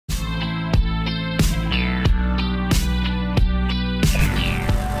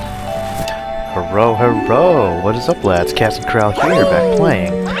Hurro! What is up, lads? Kasin and Koral here, back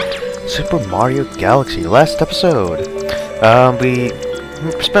playing Super Mario Galaxy. Last episode, we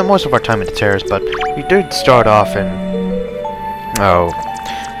spent most of our time in the terrace, but we did start off in... oh,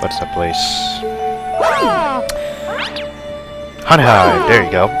 what's that place? Honey Hive, there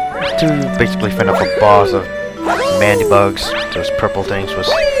you go. To basically fend off a boss of Mandybugs, those purple things with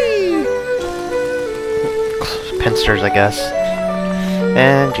pinsters, I guess.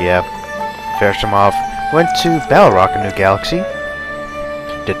 And yeah, finished them off. Went to Battle Rock in New Galaxy.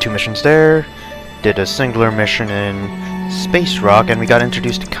 Did 2 missions there. Did a singular mission in Space Rock, and we got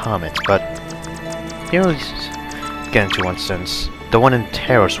introduced to comets. But you know, get into one since the one in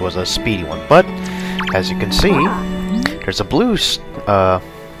Terrace was a speedy one. But as you can see, there's a blue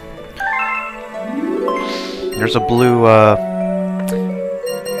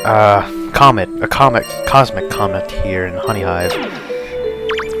cosmic comet here in Honey Hive,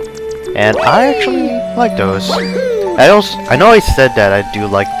 and I actually like those. I know I said that I do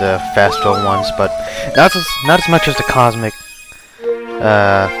like the fast-flow ones, but not as much as the cosmic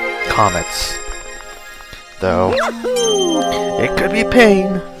comets, though. It could be a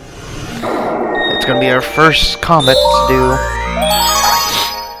pain. It's gonna be our first comet to do.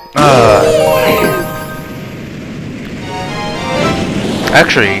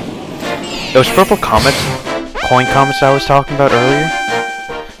 Actually, those purple comets, coin comets I was talking about earlier,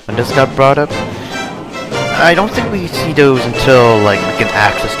 when this got brought up, I don't think we see those until, like, we can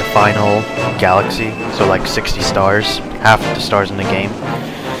access the final galaxy, so like 60 stars, half of the stars in the game.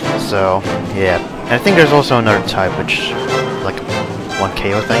 So, yeah. And I think there's also another type, which, like, 1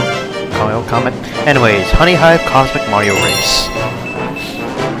 KO thing, KO comet. Anyways, Honey Hive Cosmic Mario Race.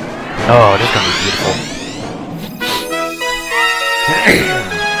 Oh, this is gonna be beautiful.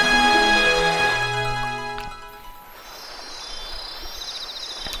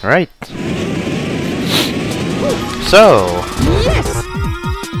 Alright. So, yes!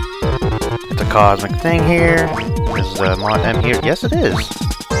 It's a cosmic thing here. Is Mod M here? Yes, it is.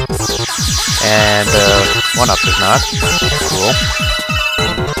 And 1-up is not. Cool.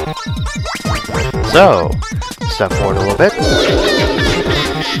 So, step forward a little bit.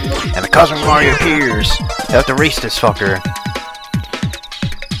 And the Cosmic Mario appears. You have to race this fucker.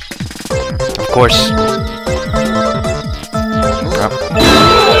 Of course.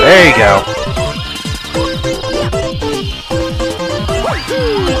 There you go.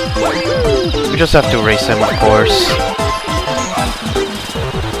 We just have to race him, of course.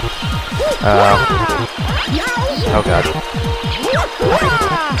 Oh god.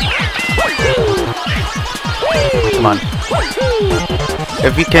 Come on.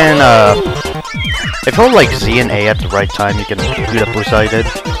 If you can, if you hold like Z and A at the right time, you can do the boost I did.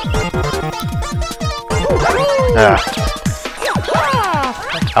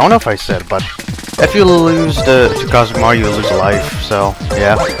 I don't know if I said, but if you lose to Cosmic Mario, you lose a life, so,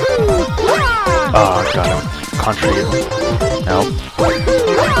 yeah. Oh, got him. Country. No.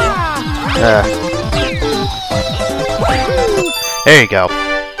 There you go.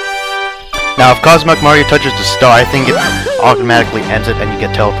 Now, if Cosmic Mario touches the star, I think it automatically ends it and you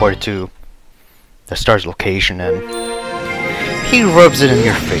get teleported to the star's location, and he rubs it in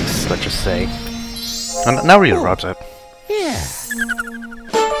your face, let's just say. Not really rubs it. Yeah.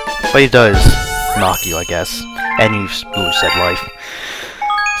 But he does knock you, I guess. And you lose that life.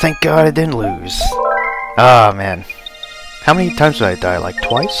 Thank God I didn't lose. Ah, man. How many times did I die? Like,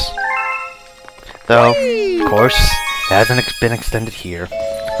 twice? Though, of course, it hasn't been extended here.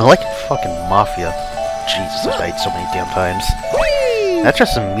 I like fucking Mafia. Jesus, I died so many damn times. That's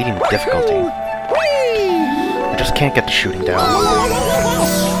just a medium difficulty. I just can't get the shooting down.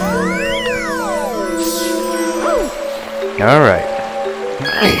 Alright.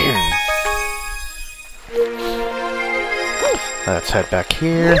 Let's head back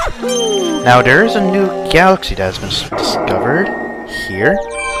here. Now, there is a new galaxy that has been discovered here,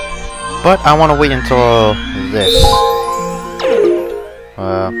 but I want to wait until this.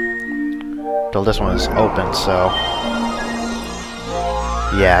 Till this one is open, so...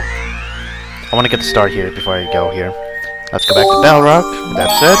 yeah. I want to get the start here before I go here. Let's go back to Battle Rock, with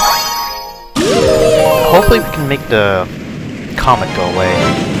that said. Hopefully we can make the comet go away.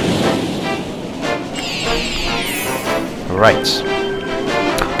 Right.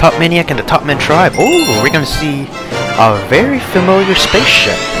 Top Maniac and the Top Man Tribe. Oh, we're gonna see a very familiar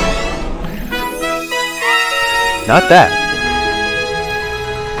spaceship. Not that.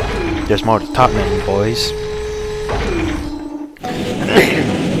 There's more to the Top Man, boys.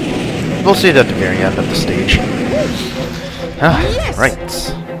 We'll see it at the very end of the stage. Ah, right.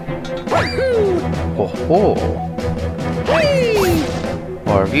 Oh ho.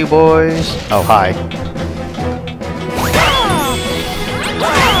 More of you boys. Oh, hi.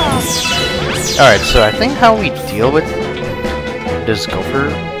 Alright, so I think how we deal with this gopher,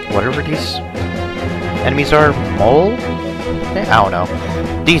 whatever these enemies are, mole? I don't know.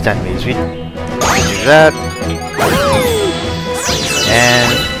 These enemies, we do that.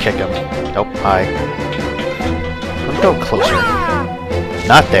 And kick him. Nope, hi. Let's go closer.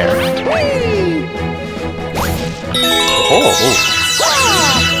 Not there. Oh!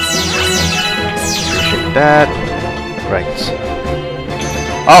 Appreciate that. Right.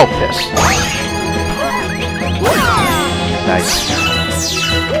 Oh, piss. Nice.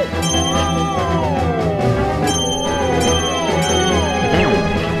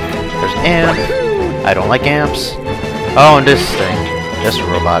 There's an amp. I don't like amps. Oh, and this thing. This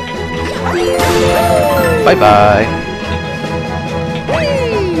robot. Bye-bye.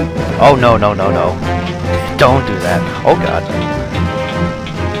 Oh, no, no, no, no. Don't do that. Oh, God.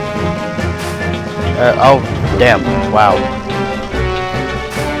 Oh, damn. Wow.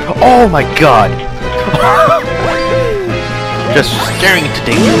 Oh, my God. Just staring into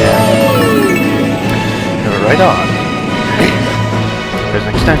danger there. Right on. There's an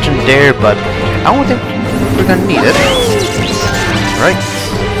extension there, but I don't think we're gonna need it. Right.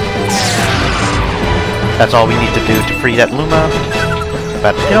 That's all we need to do to free that Luma.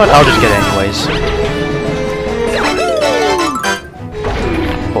 But you know what? I'll just get it anyways.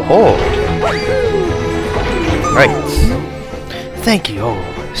 Oh. Right. Thank you,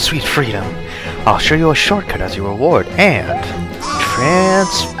 oh, sweet freedom. I'll show you a shortcut as your reward, and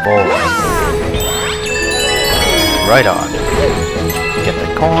transform. Right on. Get the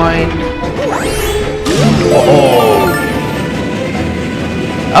coin. Oh.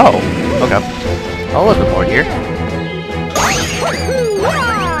 Oh. Okay. A little bit more here.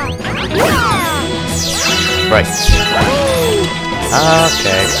 Right.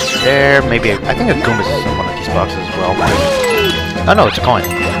 Okay. There. Maybe. I think a Goomba is in one of these boxes as well. Oh no, it's a coin.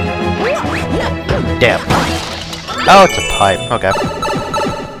 Damn. Oh, it's a pipe. Okay.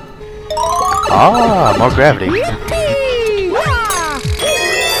 Ah, more gravity.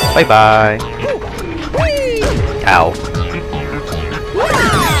 Bye-bye. Ow.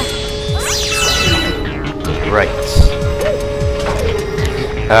 Right.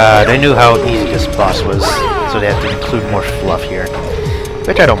 They knew how easy this boss was, so they had to include more fluff here.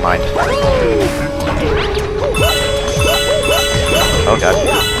 Which I don't mind. Oh god.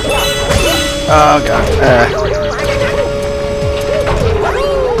 Oh god.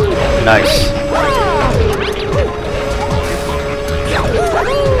 Nice.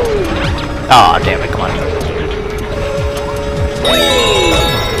 Aw, damn it, come on.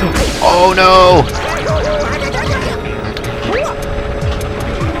 Oh no!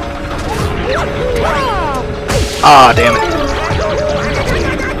 Ah, damn it.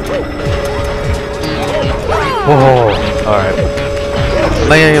 Whoa, alright.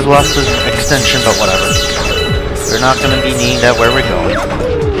 May have lost his extension, but whatever. We're not gonna be needing that where we're going.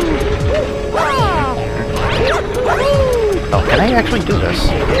 Oh, can I actually do this?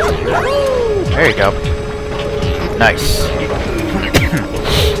 There you go. Nice.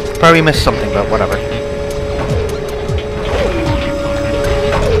 Probably missed something, but whatever.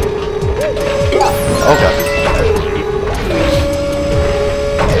 Oh god.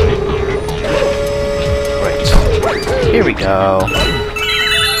 Right. Here we go.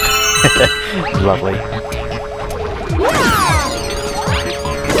 Lovely.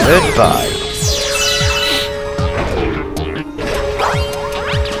 Goodbye.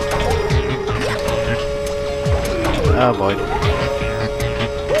 Oh boy.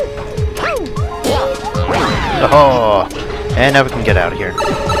 Oh, and now we can get out of here.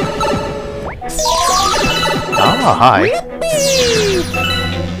 Oh, hi.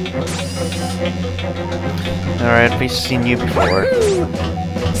 Alright, we've seen you before.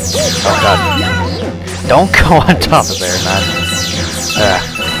 Oh god. Don't go on top of there, man.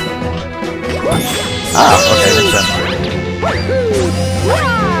 Ah, okay, makes sense.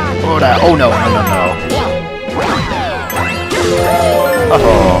 Oh, that. Oh no, no, no, no.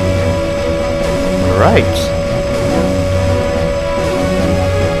 Oh. Right.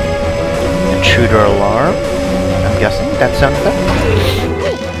 Intruder alarm. I'm guessing that sounds good.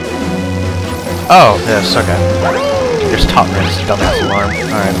 Oh, yes, okay. There's top rings, dumbass alarm.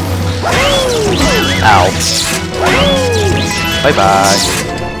 Alright. Ow. Bye bye.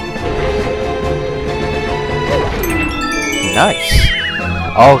 Nice.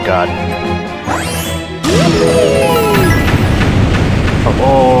 Oh god.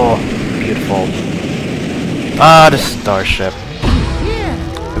 Oh, beautiful. Ah, the starship.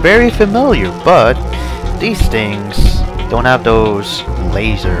 Very familiar, but these things don't have those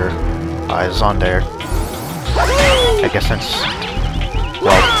laser eyes on there. I guess since,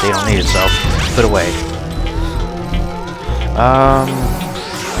 well, they don't need it, so put away.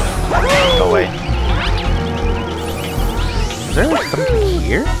 Go away. Is there something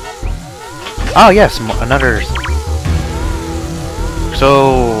here? Oh yes, another.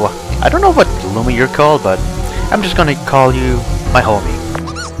 So I don't know what Luma you're called, but I'm just gonna call you my homie.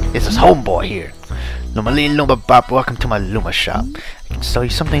 This is Homeboy here. Luma Lee, Luma Bop, welcome to my Luma shop. I can sell you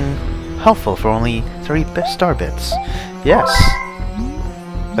something helpful for only 3 star bits. Yes.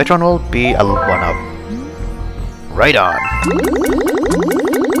 Which one will be a 1-up? Right on.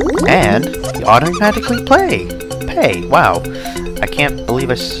 And you automatically pay. Wow. I can't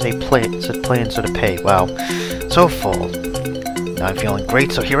believe I said play instead of pay. Wow. So full. Now I'm feeling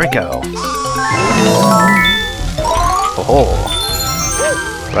great, so here I go. Oh.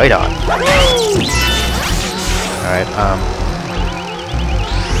 Right on. Alright,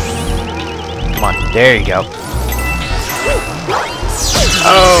 come on, there you go.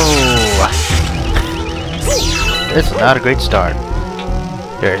 Oh! This is not a great start.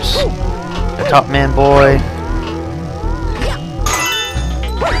 There's the top man boy.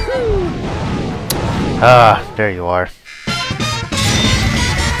 Ah, there you are.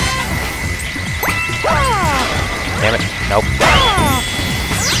 Damn it. Nope.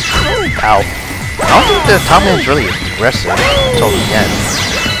 Ow. I don't think the top man's really aggressive until the end.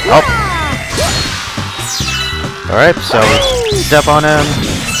 Oh. Alright, so step on him,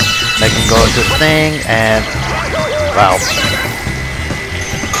 make him go into the thing, and wow.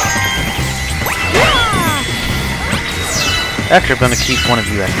 Actually, I'm gonna keep one of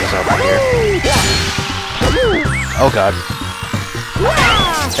you enemies over here. Oh god.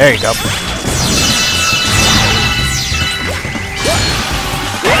 There you go.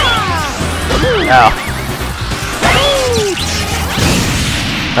 Ow.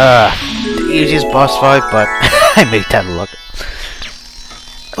 The easiest boss fight, but I made that look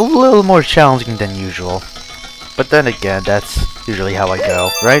a little more challenging than usual. But then again, that's usually how I go,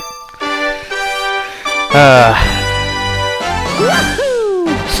 right?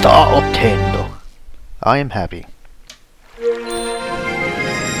 Star obtained. I am happy.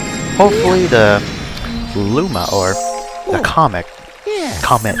 Hopefully the Luma, or the comet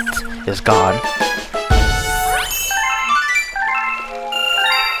is gone.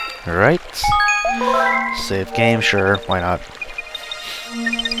 Right. Save game, sure, why not?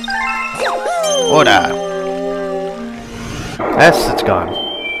 Order! Yes, it's gone.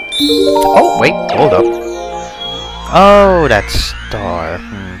 Oh, wait, hold up. Oh, that star.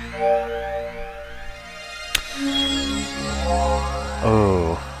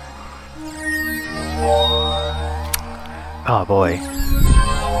 Oh. Oh boy.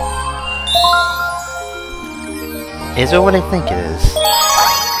 Is it what I think it is?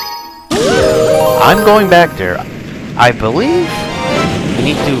 I'm going back there. I believe we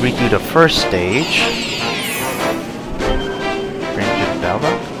need to redo the first stage.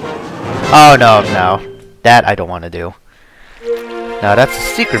 Oh no, no. That I don't want to do. Now that's a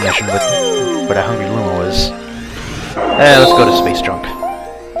secret mission with where the Hungry Luma was. Let's go to Space Trunk.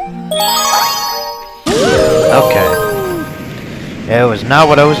 Okay. It was not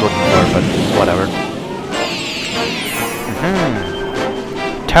what I was looking for, but whatever.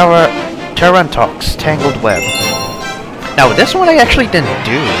 Tarantox, Tangled Web. Now this one I actually didn't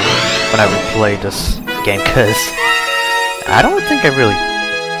do when I replayed this game, because I don't think I really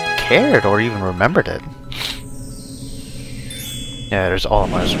cared or even remembered it. Yeah, there's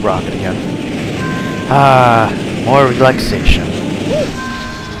almost rocket again. More relaxation.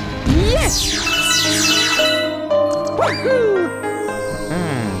 Yes.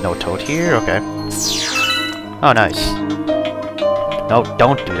 No toad here. Okay. Oh, nice. No,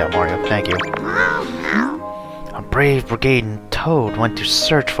 don't do that, Mario. Thank you. A brave brigade and Toad went to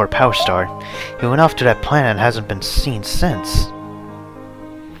search for a power star. He went off to that planet and hasn't been seen since.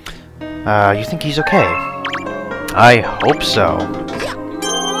 You think he's okay? I hope so.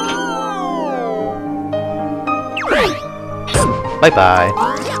 Bye-bye.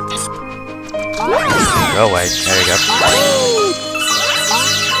 Go away. There you go.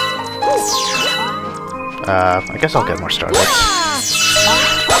 I guess I'll get more starlights.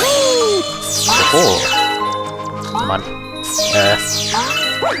 Cool. Come on.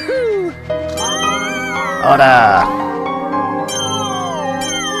 Ora!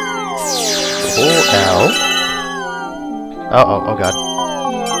 Oh, ow. Oh god.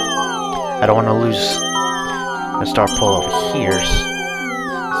 I don't want to lose a star pull over here,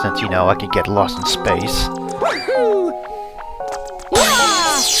 since, you know, I could get lost in space.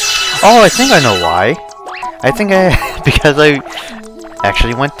 Oh, I think I know why. I think I because I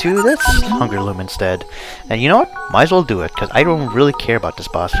actually went to this Hunger Loom instead. And you know what? Might as well do it, because I don't really care about this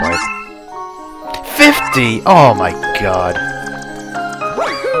boss fight. 50! Oh my god.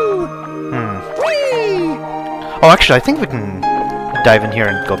 Oh, actually, I think we can dive in here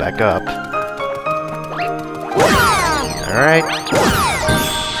and go back up. Alright.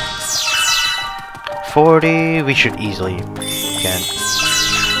 40, we should easily get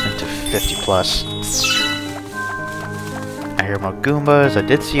into 50 plus. I hear more Goombas. I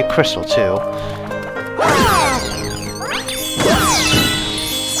did see a crystal too.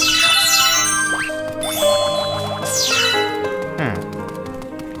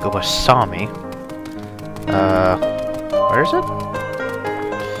 Goomba saw me. Where is it?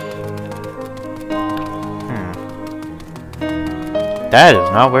 That is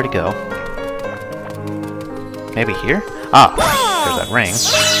not where to go. Maybe here? Ah, there's that ring.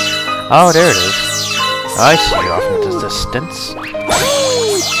 Oh, there it is. I see you off in the distance.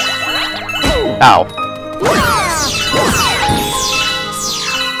 Ow.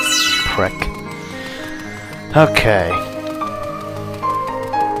 Prick. Okay.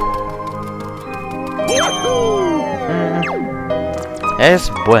 Es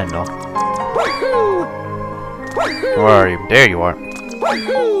bueno. Where are you? There you are.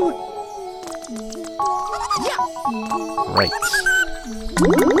 Right.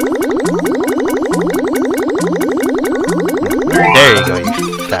 There you go,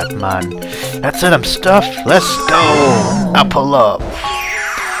 you fat man. That's it, I'm stuffed. Let's go. I'll pull up.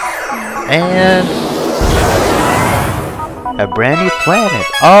 And a brand new planet.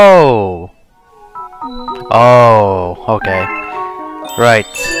 Oh. Oh, okay. Right.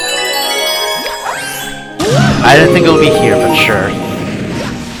 I didn't think it would be here, but sure.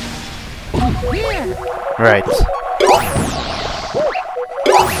 Right.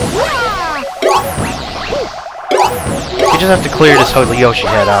 You just have to clear this whole Yoshi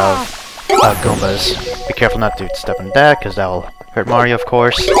head of Goombas. Be careful not to step in that, because that will hurt Mario, of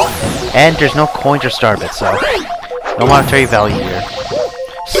course. And there's no coins or star bits, so no monetary value here.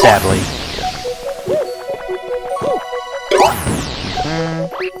 Sadly.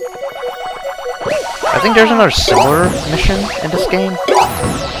 I think there's another similar mission in this game.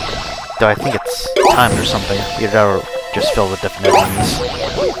 Though I think it's timed or something. Either that or just filled with different enemies.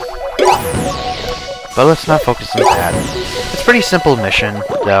 But let's not focus on that. It's a pretty simple mission,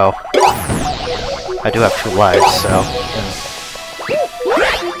 though. I do have 2 lives, so...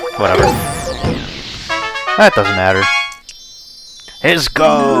 whatever. That doesn't matter. Let's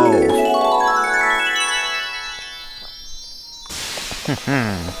go!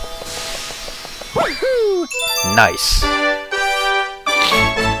 Nice.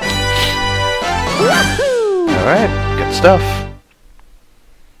 Alright, good stuff.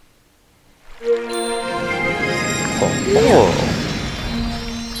 Oh,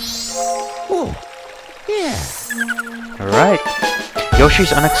 yeah. Alright.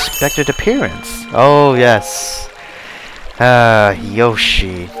 Yoshi's unexpected appearance. Oh, yes.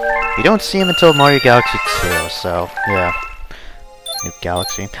 Yoshi. You don't see him until Mario Galaxy 2, so, yeah. New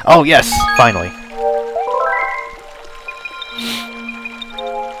Galaxy. Oh, yes! Finally.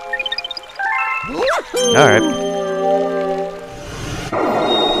 Alright.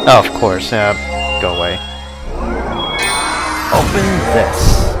 Oh, of course. Go away. Open this.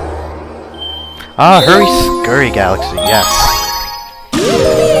 Ah, Hurry Scurry Galaxy, yes.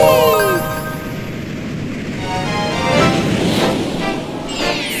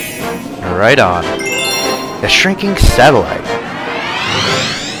 Right on. The Shrinking Satellite.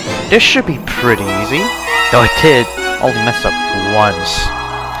 This should be pretty easy. Though I did only mess up once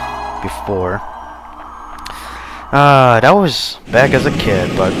before. That was back as a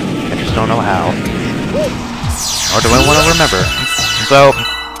kid, but I just don't know how. Or do I want to remember? So,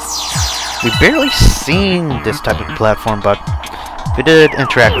 we've barely seen this type of platform, but we did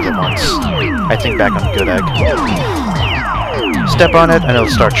interact with it once. I think back on Good Egg. Step on it and it'll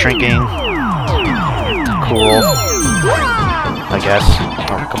start shrinking. Cool. I guess.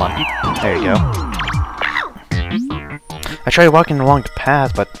 Oh, come on. There you go. I tried walking along the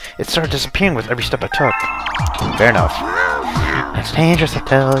path, but it started disappearing with every step I took. Fair enough. It's dangerous, I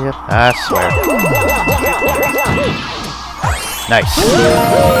tell you. I swear. Nice.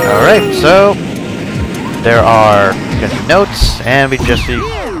 Alright, so there are notes, and we just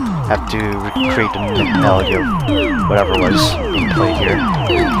have to recreate the melody of whatever was being played here.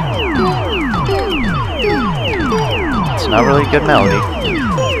 It's not really a good melody.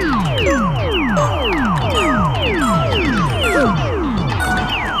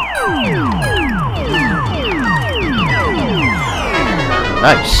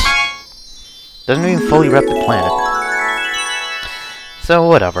 Nice. Doesn't even fully rep the planet. So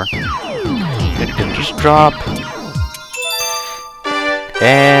whatever. It can just drop.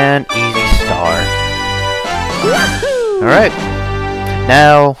 And easy star. Alright.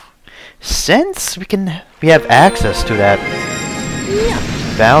 Now, since we have access to that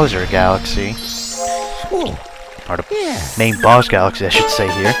Bowser Galaxy, or the main boss galaxy I should say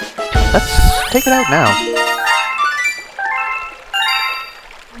here, let's take it out now.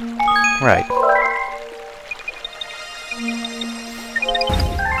 Right.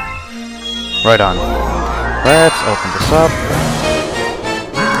 Right on. Let's open this up.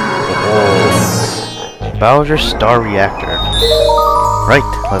 Oh. Bowser Star Reactor. Right,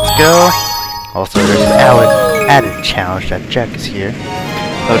 let's go. Also, there's an added challenge that Jack is here.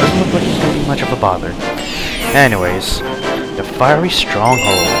 Though it doesn't look like it's going to be much of a bother. Anyways, the Fiery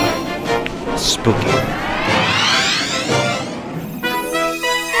Stronghold. Spooky.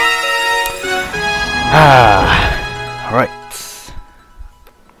 Right.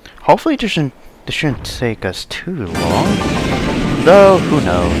 Hopefully this shouldn't take us too long. Though, who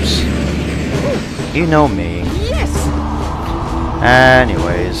knows? You know me. Yes.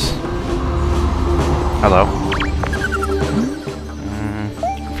 Anyways. Hello.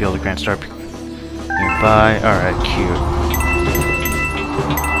 Feel the Grand Star nearby. Alright, cute.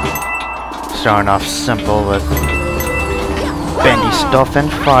 Starting off simple with bendy stuff and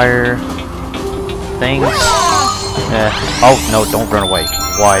fire things. Oh no, don't run away.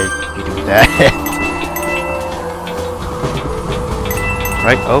 Why you do that?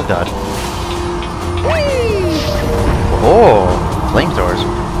 Right? Oh god. Oh, flamethrowers.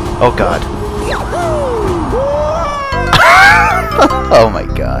 Oh god. Oh my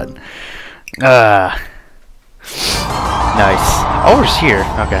god. Nice. Oh, it's here.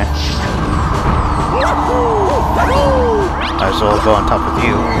 Okay. Might as well go on top of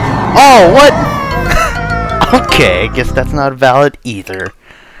you. Oh, what? Okay, I guess that's not valid either.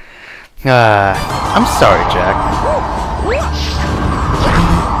 I'm sorry, Jack.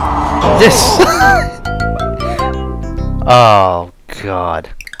 This. Oh god.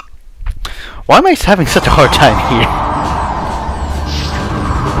 Why am I having such a hard time here?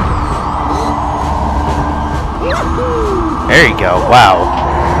 There you go. Wow.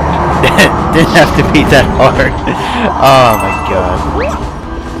 Didn't have to be that hard. Oh my god.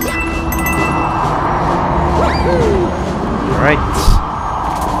 Right.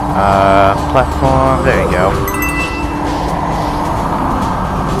 Platform. There you go.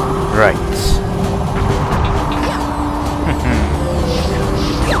 Right.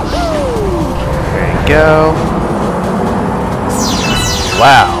 There you go.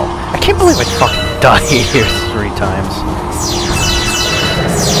 Wow. I can't believe I fucking died here 3 times.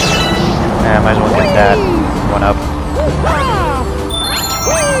 Might as well get that one up.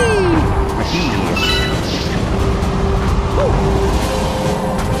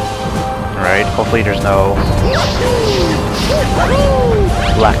 Right, hopefully there's no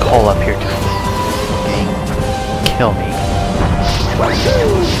black hole up here to kill me.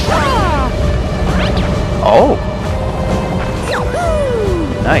 Oh!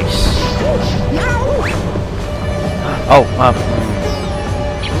 Nice. Oh,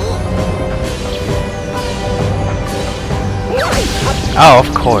 oh, of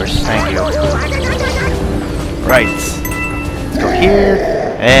course, thank you. Right. Let's go here.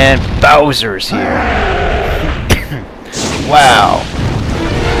 And Bowser's here. Wow.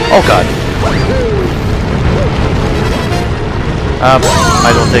 Oh god.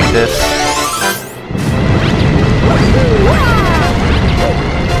 Might as well take this.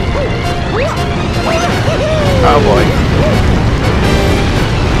 Oh boy.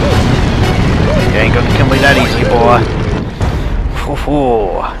 You ain't gonna kill me that easily, boy.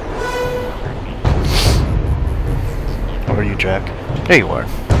 Where are you, Jack? There you are.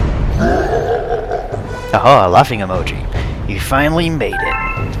 Aha, laughing emoji. You finally made it.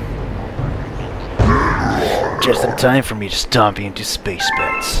 Just in time for me to stomp you into space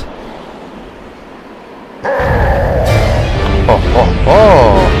bits. Oh.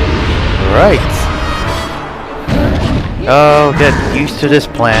 Right. Oh, get used to this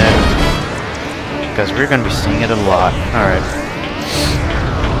planet. Because we're going to be seeing it a lot. Alright.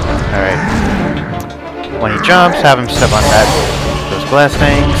 Alright. When he jumps, have him step on that. Those glass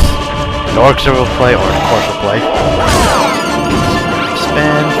things. The orchestra will play, or the chorus will play.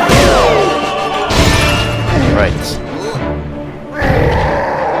 Spin. Right.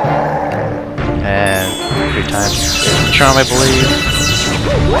 And 3 times. Charm, I believe.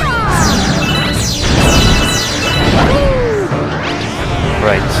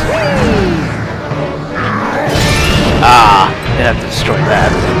 Right. Ah! Didn't have to destroy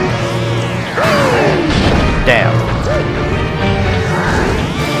that. Damn.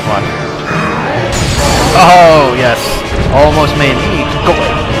 Oh, yes. Almost made me go.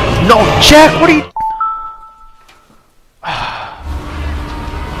 No, Jack, what are you...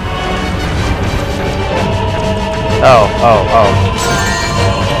 Oh.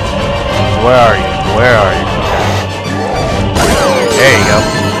 Where are you? Where are you? There you go.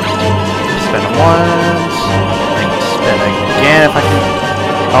 Spin it once. I can spin again if I can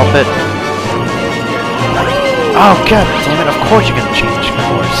help it. Oh, god damn it. Of course you're gonna change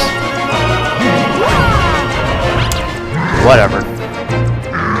course. Whatever.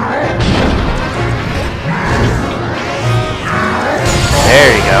 There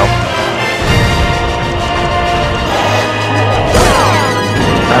you go.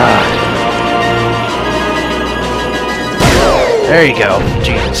 There you go.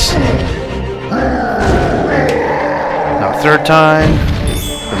 Jesus. Now third time.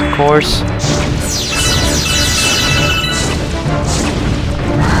 Of course.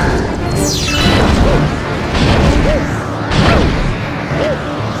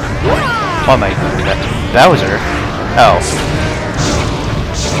 Oh my god. Bowser? Oh.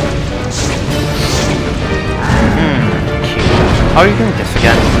 Cute. How are you doing this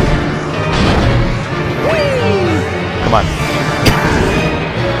again? Come on.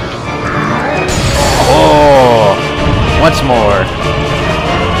 Oh! Once more.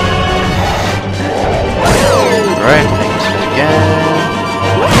 Alright, thanks again.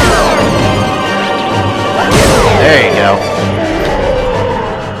 There you go.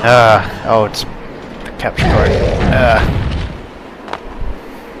 Oh, it's the capture card.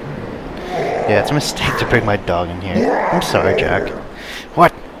 Yeah, it's a mistake to bring my dog in here. I'm sorry, Jack.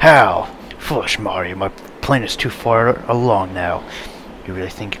 What? How? Foolish Mario, my plane is too far along now. You really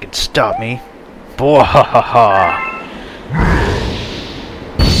think you can stop me? Bwahaha!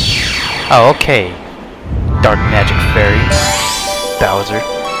 Oh, okay. Dark Magic Fairy. Bowser.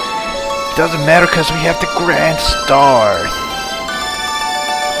 Doesn't matter because we have the Grand Star.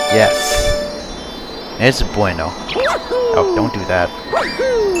 Yes. It's bueno. Oh, don't do that.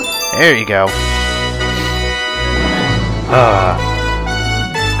 There you go.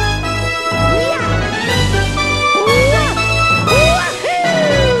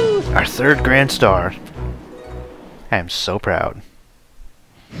 Our third Grand Star. I am so proud.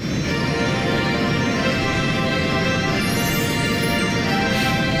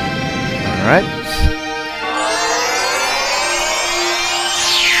 Alright.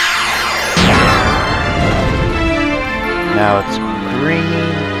 Now it's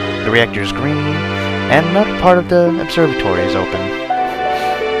green. The reactor is green. And another part of the observatory is open.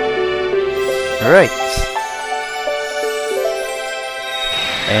 Alright.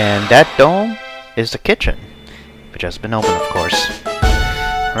 And that dome is the kitchen, which has been open, of course.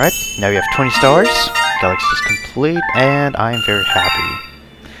 Alright, now we have 20 stars. Galaxy is complete, and I am very happy.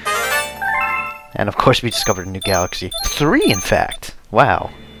 And of course we discovered a new galaxy. 3, in fact! Wow.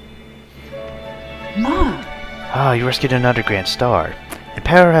 Ah, you rescued another Grand Star. And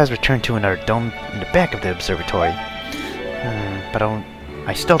power has returned to another dome in the back of the observatory. But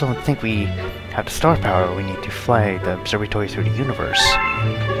I still don't think we have the star power we need to fly the observatory through the universe.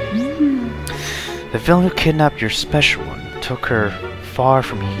 The villain who kidnapped your special one took her far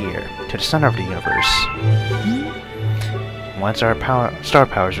from here, to the center of the universe. Once our star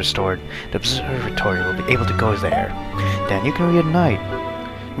power is restored, the observatory will be able to go there. Then you can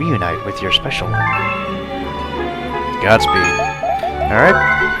reunite with your special one. Godspeed. Alright,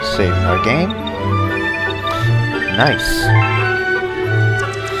 saving our game. Nice.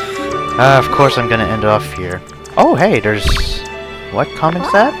 Of course I'm gonna end off here. Oh hey, there's... What comet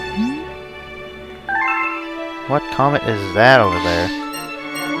is that? What comet is that over there?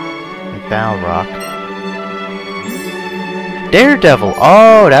 Balrog. Daredevil!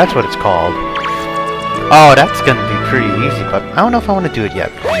 Oh, that's what it's called. Oh, that's gonna be pretty easy, but I don't know if I want to do it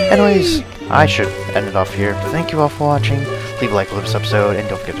yet. Anyways, I should end it off here. Thank you all for watching. Leave a like for this episode, and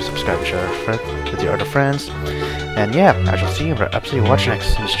don't forget to subscribe and share with your other friends. And yeah, I shall see you watch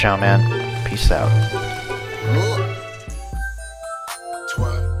next on this channel, man. Peace out.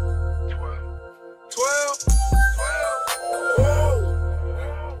 12.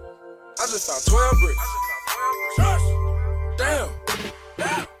 I just found 12 bricks. Damn.